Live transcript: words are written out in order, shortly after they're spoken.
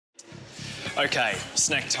Okay,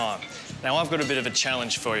 snack time. Now, I've got a bit of a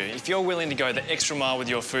challenge for you. If you're willing to go the extra mile with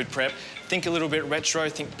your food prep, think a little bit retro,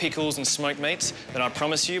 think pickles and smoked meats, then I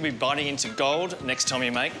promise you you'll be biting into gold next time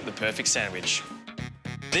you make the perfect sandwich.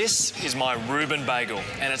 This is my Reuben bagel,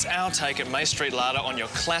 and it's our take at St Larder on your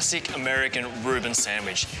classic American Reuben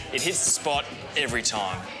sandwich. It hits the spot every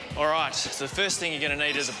time. All right, so the first thing you're going to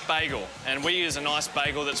need is a bagel, and we use a nice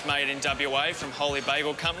bagel that's made in WA from Holy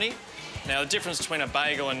Bagel Company. Now, the difference between a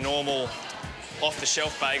bagel and normal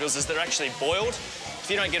off-the-shelf bagels is they're actually boiled. If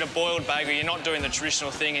you don't get a boiled bagel, you're not doing the traditional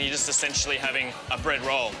thing and you're just essentially having a bread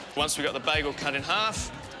roll. Once we've got the bagel cut in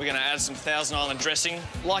half, we're going to add some Thousand Island dressing.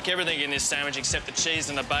 Like everything in this sandwich except the cheese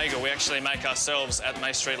and the bagel, we actually make ourselves at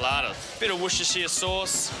St Larder. Bit of Worcestershire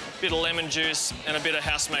sauce, bit of lemon juice and a bit of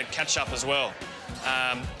house-made ketchup as well.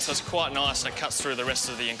 So it's quite nice and it cuts through the rest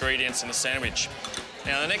of the ingredients in the sandwich.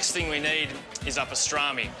 Now, the next thing we need is a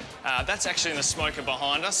pastrami. That's actually in the smoker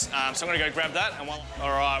behind us, so I'm going to go grab that. All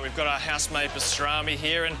right, we've got our house-made pastrami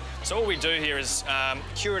here, and so all we do here is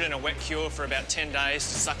cure it in a wet cure for about 10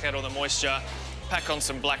 days to suck out all the moisture, pack on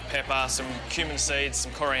some black pepper, some cumin seeds,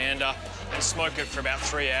 some coriander, and smoke it for about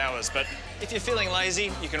 3 hours. But if you're feeling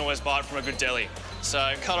lazy, you can always buy it from a good deli.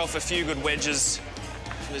 So cut off a few good wedges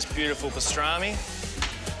for this beautiful pastrami.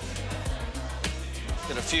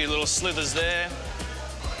 Got a few little slithers there.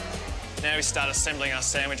 Now we start assembling our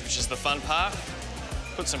sandwich, which is the fun part.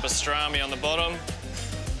 Put some pastrami on the bottom.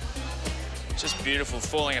 Just beautiful,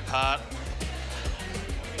 falling apart.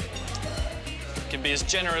 Can be as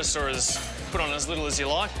generous or as put on as little as you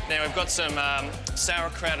like. Now we've got some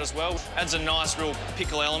sauerkraut as well. Adds a nice real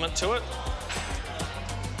pickle element to it.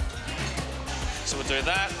 So we'll do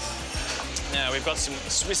that. Now we've got some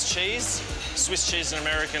Swiss cheese. Swiss cheese in an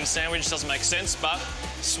American sandwich doesn't make sense, but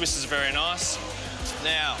Swiss is very nice.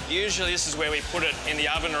 Now, usually this is where we put it in the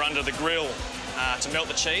oven or under the grill to melt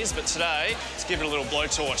the cheese, but today, let's give it a little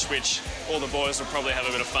blowtorch, which all the boys will probably have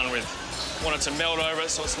a bit of fun with. Want it to melt over it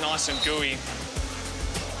so it's nice and gooey.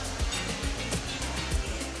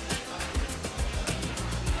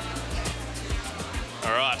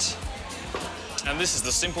 All right, and this is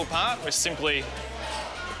the simple part. We simply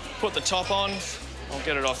put the top on. I'll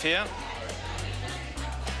get it off here.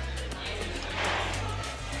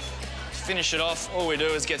 Finish it off, all we do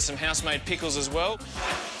is get some house-made pickles as well.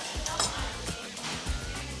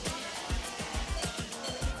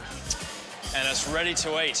 And it's ready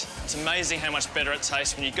to eat. It's amazing how much better it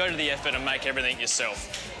tastes when you go to the effort and make everything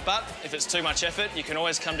yourself. But if it's too much effort, you can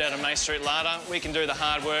always come down to St Larder. We can do the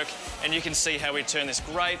hard work and you can see how we turn this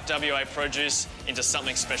great WA produce into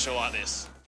something special like this.